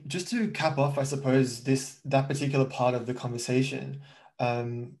mean, just to cap off, I suppose that particular part of the conversation,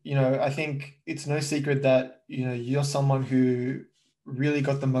 I think it's no secret that, you're someone who really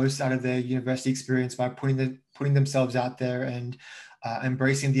got the most out of their university experience by putting themselves out there and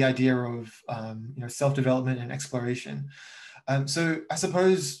embracing the idea of, self-development and exploration. So I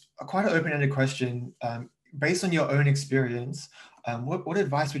suppose quite an open-ended question, based on your own experience, what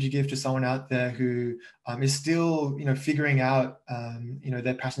advice would you give to someone out there who is still, figuring out,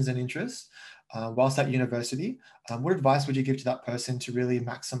 their passions and interests whilst at university? What advice would you give to that person to really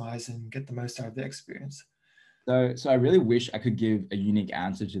maximize and get the most out of their experience? So I really wish I could give a unique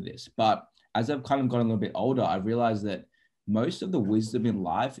answer to this, but as I've kind of gotten a little bit older, I realized that most of the wisdom in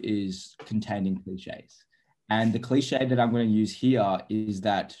life is contained in cliches. And the cliche that I'm going to use here is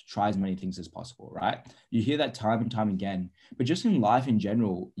that try as many things as possible, right? You hear that time and time again, but just in life in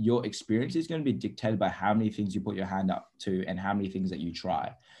general, your experience is going to be dictated by how many things you put your hand up to and how many things that you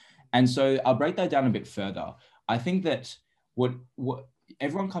try. And so I'll break that down a bit further. I think that what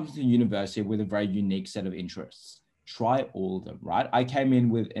everyone comes to university with a very unique set of interests. Try all of them, right? I came in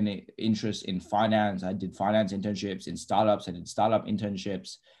with an interest in finance. I did finance internships in startups. I did startup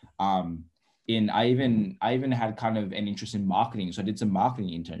internships. I even had kind of an interest in marketing. So I did some marketing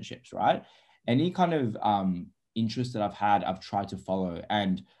internships, right? Any kind of interest that I've had, I've tried to follow.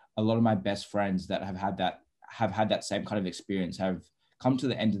 And a lot of my best friends that have had that same kind of experience have come to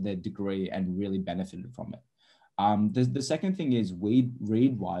the end of their degree and really benefited from it. The second thing is we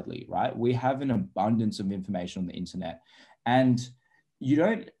read widely, right? We have an abundance of information on the internet, and you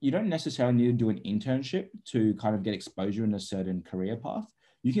don't necessarily need to do an internship to kind of get exposure in a certain career path.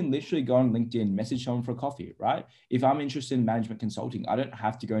 You can literally go on LinkedIn, message someone for a coffee, right? If I'm interested in management consulting, I don't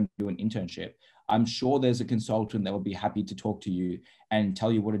have to go and do an internship. I'm sure there's a consultant that will be happy to talk to you and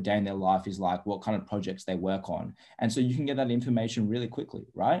tell you what a day in their life is like, what kind of projects they work on. And so you can get that information really quickly,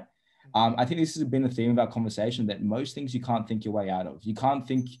 right? I think this has been a theme of our conversation, that most things you can't think your way out of. You can't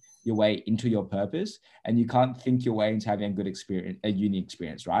think your way into your purpose, and you can't think your way into having a good experience, a unique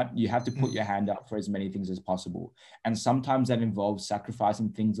experience, right? You have to put your hand up for as many things as possible. And sometimes that involves sacrificing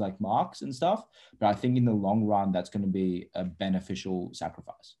things like marks and stuff. But I think in the long run, that's going to be a beneficial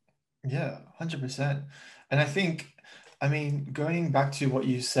sacrifice. Yeah, 100%. And I mean, going back to what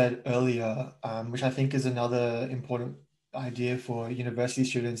you said earlier, which I think is another important idea for university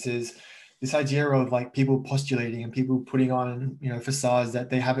students, is this idea of like people postulating and people putting on, facades that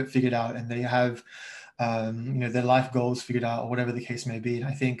they have it figured out and they have, their life goals figured out or whatever the case may be. And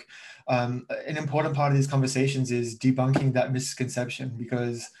I think an important part of these conversations is debunking that misconception,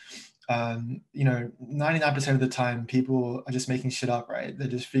 because 99% of the time people are just making shit up, right? They're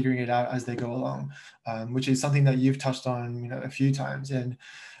just figuring it out as they go along, which is something that you've touched on, a few times. And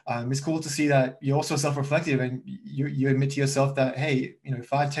it's cool to see that you're also self-reflective and you admit to yourself that, hey,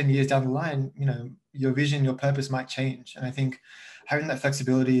 5-10 years down the line, your vision, your purpose might change. And I think having that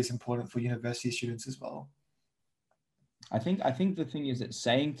flexibility is important for university students as well. I think the thing is that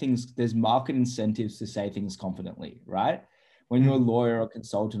saying things, there's market incentives to say things confidently, right? When you're a lawyer or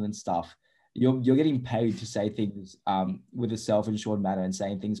consultant and stuff, you're getting paid to say things with a self-insured manner and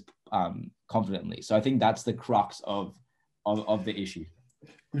saying things confidently. So I think that's the crux of the issue.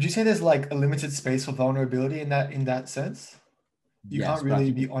 Would you say there's like a limited space for vulnerability in that sense? You can't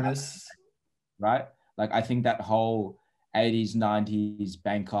really be honest, right? Like I think that whole 80s, 90s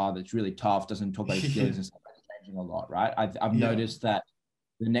banker that's really tough doesn't talk about his feelings and stuff. That's changing a lot, right? I've noticed that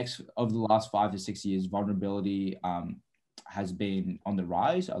over the last 5 to 6 years, vulnerability has been on the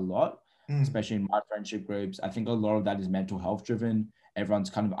rise a lot, especially in my friendship groups. I think a lot of that is mental health driven. Everyone's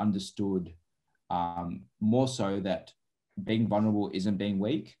kind of understood more so that being vulnerable isn't being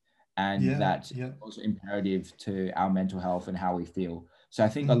weak, and that's also imperative to our mental health and how we feel. So I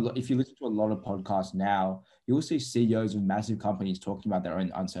think if you listen to a lot of podcasts now, you will see CEOs of massive companies talking about their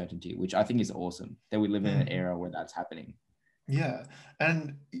own uncertainty, which I think is awesome that we live in an era where that's happening. Yeah.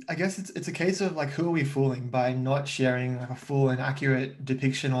 And I guess it's a case of like, who are we fooling by not sharing like a full and accurate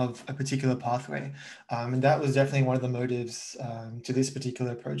depiction of a particular pathway? And that was definitely one of the motives to this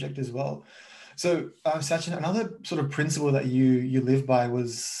particular project as well. So Sachin, another sort of principle that you live by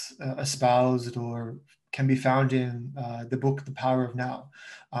was espoused or can be found in the book, The Power of Now.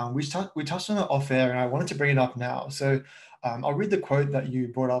 We touched on it off air, and I wanted to bring it up now. So I'll read the quote that you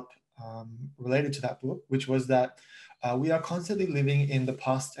brought up related to that book, which was that we are constantly living in the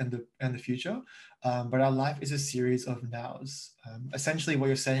past and the future, but our life is a series of nows. Essentially, what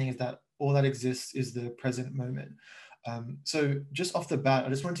you're saying is that all that exists is the present moment. So just off the bat, I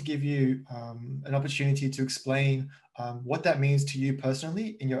just wanted to give you an opportunity to explain what that means to you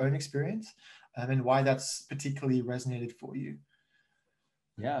personally in your own experience, and why that's particularly resonated for you.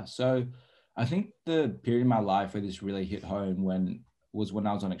 Yeah, so I think the period in my life where this really hit home was when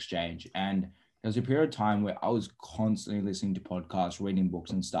I was on exchange. And there was a period of time where I was constantly listening to podcasts, reading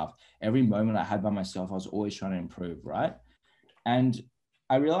books and stuff. Every moment I had by myself, I was always trying to improve, right? And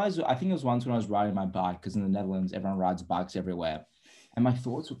I realized, I think it was once when I was riding my bike, because in the Netherlands, everyone rides bikes everywhere. And my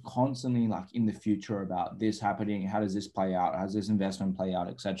thoughts were constantly like in the future about this happening. How does this play out? How does this investment play out,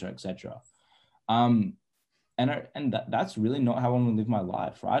 et cetera, et cetera. And that's really not how I want to live my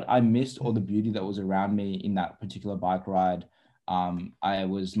life, right? I missed all the beauty that was around me in that particular bike ride.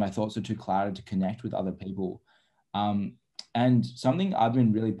 My thoughts are too clouded to connect with other people. And something I've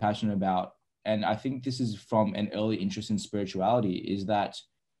been really passionate about, and I think this is from an early interest in spirituality, is that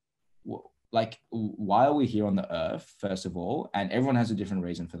like, why are we here on the earth, first of all? And everyone has a different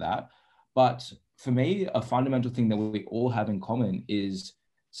reason for that. But for me, a fundamental thing that we all have in common is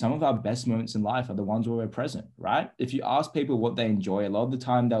some of our best moments in life are the ones where we're present, right? If you ask people what they enjoy, a lot of the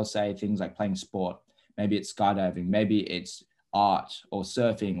time they'll say things like playing sport. Maybe it's skydiving, maybe it's art or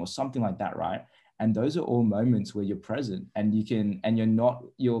surfing or something like that, right? And those are all moments where you're present and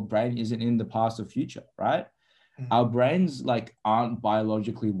your brain isn't in the past or future, right? Our brains like aren't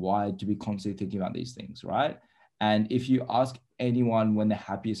biologically wired to be constantly thinking about these things, right? And if you ask anyone when the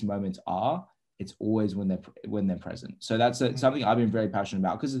happiest moments are, it's always when they're present. So that's something I've been very passionate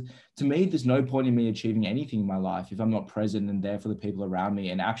about, because to me, there's no point in me achieving anything in my life if I'm not present and there for the people around me,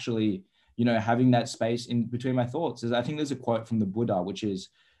 and actually, having that space in between my thoughts. I think there's a quote from the Buddha, which is,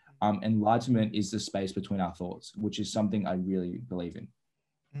 enlightenment is the space between our thoughts, which is something I really believe in.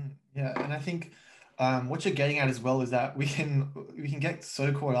 Yeah, and I think what you're getting at as well is that we can get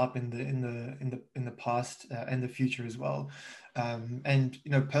so caught up in the past and the future as well. And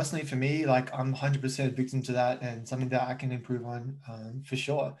personally for me, like, I'm 100% victim to that, and something that I can improve on for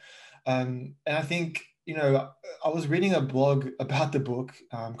sure. And I think I was reading a blog about the book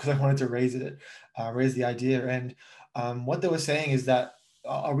because I wanted to raise the idea, and what they were saying is that,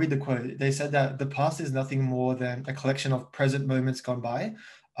 I'll read the quote. They said that the past is nothing more than a collection of present moments gone by,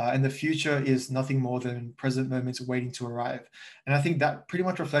 and the future is nothing more than present moments waiting to arrive. And I think that pretty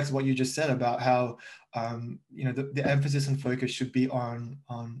much reflects what you just said about how the emphasis and focus should be on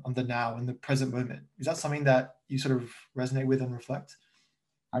the now and the present moment. Is that something that you sort of resonate with and reflect?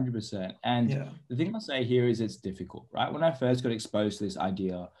 100%. And the thing I'll say here is it's difficult, right? When I first got exposed to this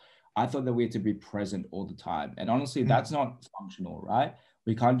idea, I thought that we had to be present all the time. And honestly, that's not functional, right?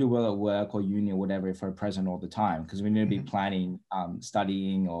 We can't do well at work or uni or whatever if we're present all the time, because we need to be planning,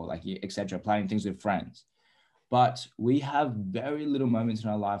 studying, or like, etc., planning things with friends. But we have very little moments in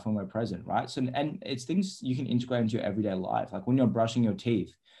our life when we're present, right? So, and it's things you can integrate into your everyday life. Like when you're brushing your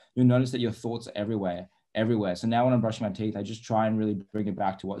teeth, you'll notice that your thoughts are everywhere. So now when I'm brushing my teeth, I just try and really bring it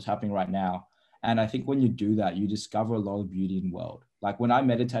back to what's happening right now. And I think when you do that, you discover a lot of beauty in the world. Like when I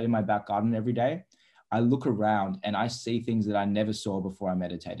meditate in my back garden every day, I look around and I see things that I never saw before I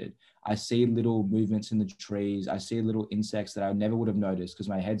meditated. I see little movements in the trees. I see little insects that I never would have noticed because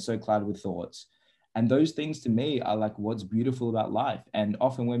my head's so clouded with thoughts. And those things to me are like what's beautiful about life. And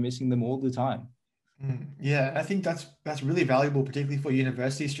often we're missing them all the time. Yeah, I think that's really valuable, particularly for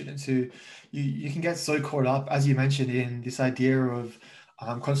university students who you can get so caught up, as you mentioned, in this idea of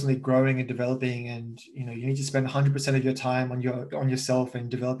constantly growing and developing, and you need to spend 100% of your time on yourself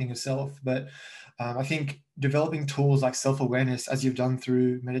and developing yourself. But I think developing tools like self-awareness, as you've done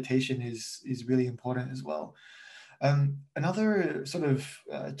through meditation, is really important as well. Another sort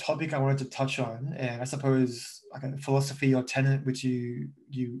of topic I wanted to touch on, and I suppose like a philosophy or tenet which you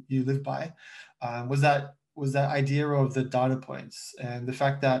live by, was that idea of the data points, and the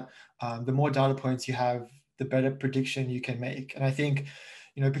fact that the more data points you have, the better prediction you can make. And I think,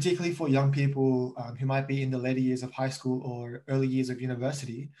 particularly for young people who might be in the later years of high school or early years of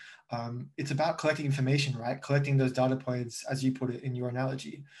university, it's about collecting information, right? Collecting those data points, as you put it in your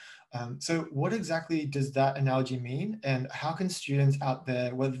analogy. So what exactly does that analogy mean? And how can students out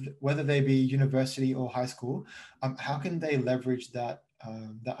there, whether they be university or high school, how can they leverage that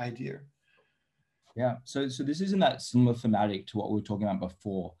idea? Yeah, so this isn't that similar thematic to what we were talking about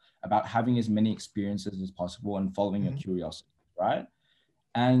before, about having as many experiences as possible and following your curiosity, right?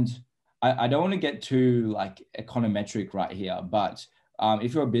 And I don't want to get too like econometric right here, but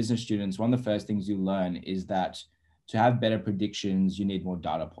if you're a business student, one of the first things you learn is that to have better predictions, you need more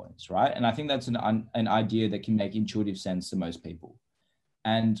data points, right? And I think that's an idea that can make intuitive sense to most people.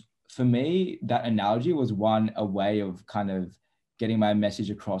 And for me, that analogy was a way of kind of getting my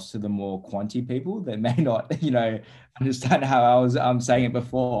message across to the more quantity people that may not, understand how I was saying it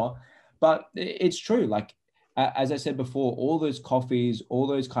before. But it's true. Like, as I said before, all those coffees, all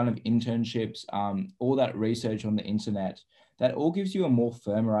those kind of internships, all that research on the internet, that all gives you a more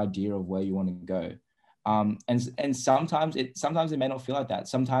firmer idea of where you want to go. And sometimes it may not feel like that.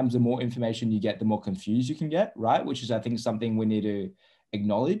 Sometimes the more information you get, the more confused you can get, right? Which is, I think, something we need to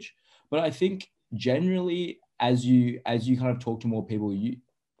acknowledge. But I think generally, as you kind of talk to more people,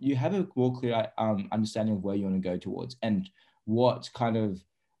 you have a more clear understanding of where you want to go towards and what kind of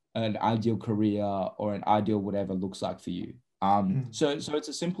an ideal career or an ideal whatever looks like for you. So it's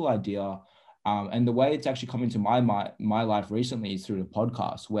a simple idea. And the way it's actually come into my life recently is through the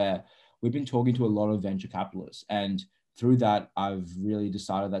podcast, where we've been talking to a lot of venture capitalists. And through that, I've really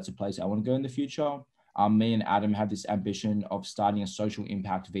decided that's a place I want to go in the future. Me and Adam have this ambition of starting a social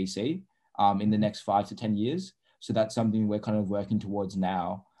impact VC in the next 5 to 10 years. So that's something we're kind of working towards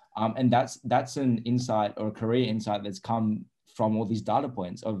now. And that's an insight or a career insight that's come from all these data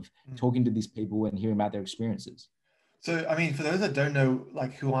points of talking to these people and hearing about their experiences. So, I mean, for those that don't know,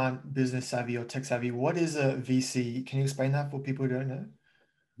 like who aren't business savvy or tech savvy, what is a VC? Can you explain that for people who don't know?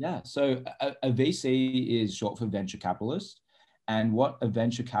 Yeah, so a VC is short for venture capitalist. And what a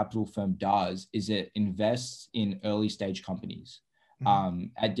venture capital firm does is it invests in early stage companies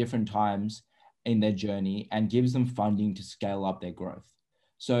at different times in their journey and gives them funding to scale up their growth.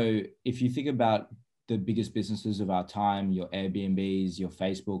 So if you think about the biggest businesses of our time, your Airbnbs, your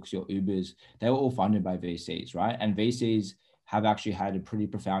Facebooks, your Ubers, they were all funded by VCs, right? And VCs have actually had a pretty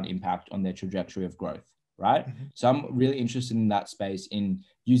profound impact on their trajectory of growth, right? So I'm really interested in that space, in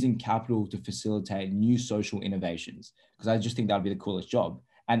using capital to facilitate new social innovations, because I just think that would be the coolest job.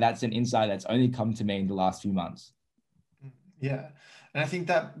 And that's an insight that's only come to me in the last few months. Yeah. And I think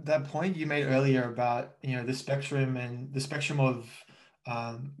that point you made earlier about, the spectrum of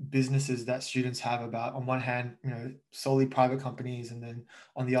businesses that students have, about on one hand, solely private companies, and then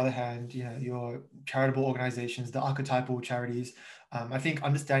on the other hand, your charitable organizations, the archetypal charities. I think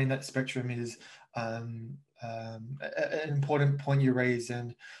understanding that spectrum is an important point you raise.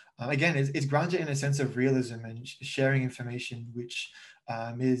 And again, it's grounded in a sense of realism and sharing information, which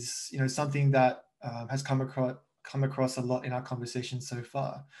is, something that has come across a lot in our conversation so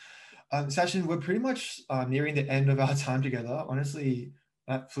far. Sachin, we're pretty much nearing the end of our time together. Honestly,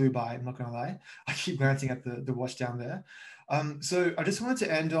 that flew by, I'm not gonna lie. I keep glancing at the watch down there. So I just wanted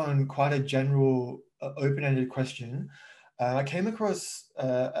to end on quite a general, open-ended question. I came across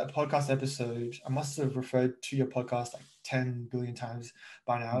a podcast episode. I must have referred to your podcast like 10 billion times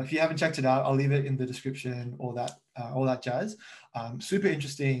by now. If you haven't checked it out, I'll leave it in the description, all that jazz. Super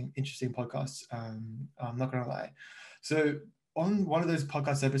interesting podcast. I'm not gonna lie. So on one of those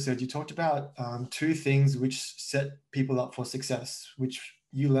podcast episodes, you talked about two things which set people up for success, which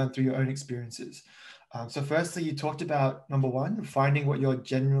you learned through your own experiences. So firstly, you talked about, number one, finding what you're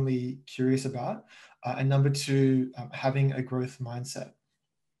genuinely curious about, and number two, having a growth mindset.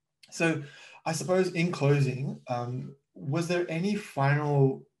 So I suppose in closing, was there any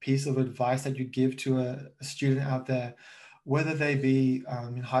final piece of advice that you'd give to a student out there, whether they be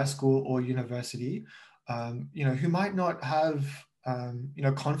in high school or university, who might not have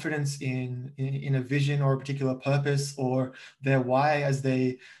confidence in a vision or a particular purpose, or their why, as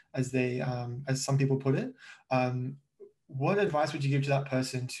some people put it? What advice would you give to that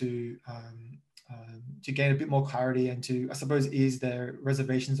person to gain a bit more clarity and to, I suppose, ease their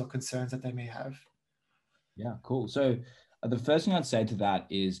reservations or concerns that they may have? Yeah, cool. So the first thing I'd say to that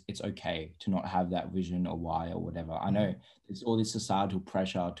is it's okay to not have that vision or why or whatever. I know there's all this societal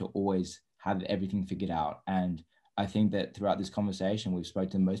pressure to always have everything figured out. And I think that throughout this conversation, we've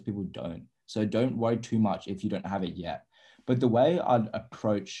spoken to most people don't. So don't worry too much if you don't have it yet. But the way I'd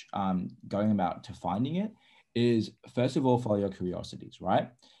approach going about to finding it is, first of all, follow your curiosities, right?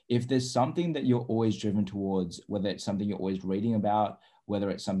 If there's something that you're always driven towards, whether it's something you're always reading about, whether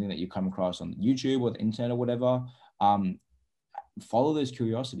it's something that you come across on YouTube or the internet or whatever, follow those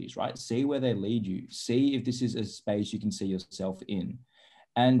curiosities, right? See where they lead you. See if this is a space you can see yourself in.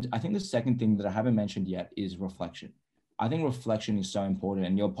 And I think the second thing that I haven't mentioned yet is reflection. I think reflection is so important,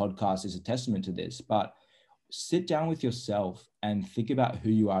 and your podcast is a testament to this. But sit down with yourself and think about who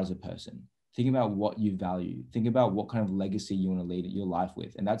you are as a person. Think about what you value. Think about what kind of legacy you want to lead your life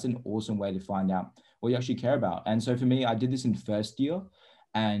with. And that's an awesome way to find out what you actually care about. And so for me, I did this in first year,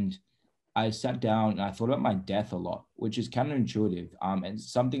 and I sat down and I thought about my death a lot, which is counterintuitive, and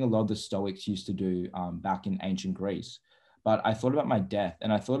something a lot of the Stoics used to do back in ancient Greece. But I thought about my death,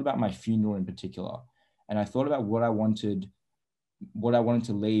 and I thought about my funeral in particular, and I thought about what I wanted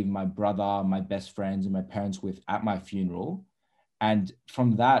to leave my brother, my best friends, and my parents with at my funeral. And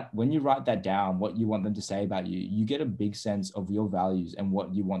from that, when you write that down, what you want them to say about you, you get a big sense of your values and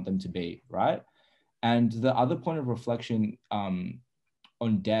what you want them to be, right? And the other point of reflection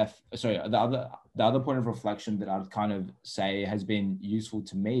on death, sorry, the other point of reflection that I'd kind of say has been useful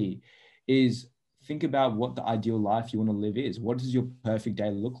to me is think about what the ideal life you want to live is. What does your perfect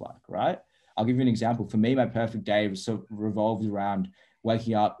day look like, right? I'll give you an example. For me, my perfect day revolves around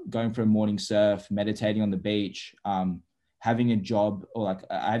waking up, going for a morning surf, meditating on the beach, having a job, or like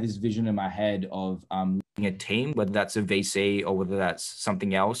I have this vision in my head of leading a team, whether that's a VC or whether that's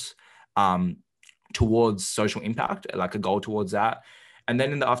something else, towards social impact, like a goal towards that. And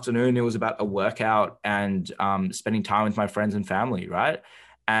then in the afternoon, it was about a workout and spending time with my friends and family, right?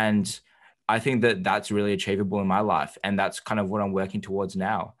 And I think that that's really achievable in my life. And that's kind of what I'm working towards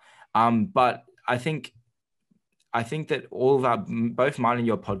now. But I think that all of both mine and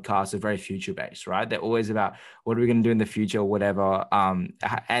your podcasts are very future based, right? They're always about what are we going to do in the future or whatever.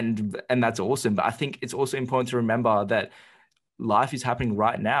 And that's awesome. But I think it's also important to remember that life is happening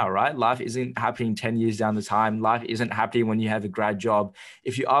right now, right? Life isn't happening 10 years down the time. Life isn't happening when you have a grad job.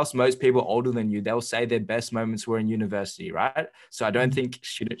 If you ask most people older than you, they'll say their best moments were in university, right? So I don't think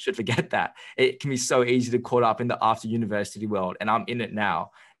students should forget that. It can be so easy to caught up in the after university world, and I'm in it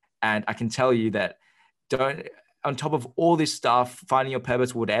now. And I can tell you that on top of all this stuff, finding your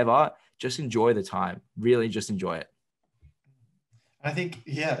purpose, whatever, just enjoy the time. Really just enjoy it. I think,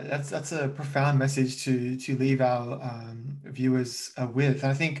 yeah, that's a profound message to leave our viewers with.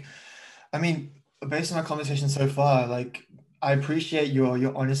 And I think, I mean, based on our conversation so far, like I appreciate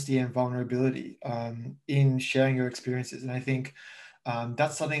your honesty and vulnerability in sharing your experiences. And I think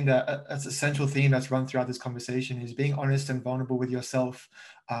that's something that's a central theme that's run throughout this conversation is being honest and vulnerable with yourself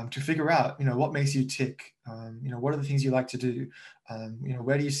to figure out, what makes you tick. What are the things you like to do?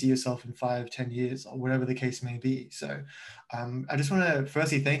 Where do you see yourself in 5-10 years or whatever the case may be? So I just want to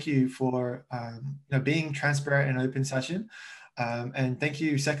firstly thank you for being transparent and open, Sachin. And thank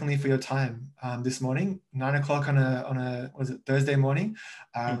you, secondly, for your time this morning, 9 o'clock on a was it Thursday morning.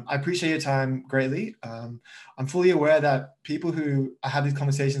 I appreciate your time greatly. I'm fully aware that people who I have these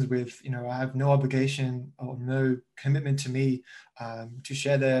conversations with, I have no obligation or no commitment to me to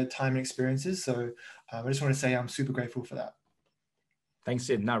share their time and experiences. So I just want to say I'm super grateful for that. Thanks,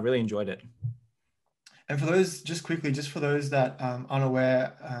 Sid. No, I really enjoyed it. And for those, just quickly, just for those that aren't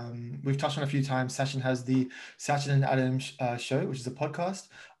aware, we've touched on a few times, Sachin has the Sachin and Adam Show, which is a podcast.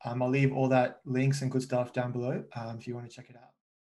 I'll leave all that links and good stuff down below if you want to check it out.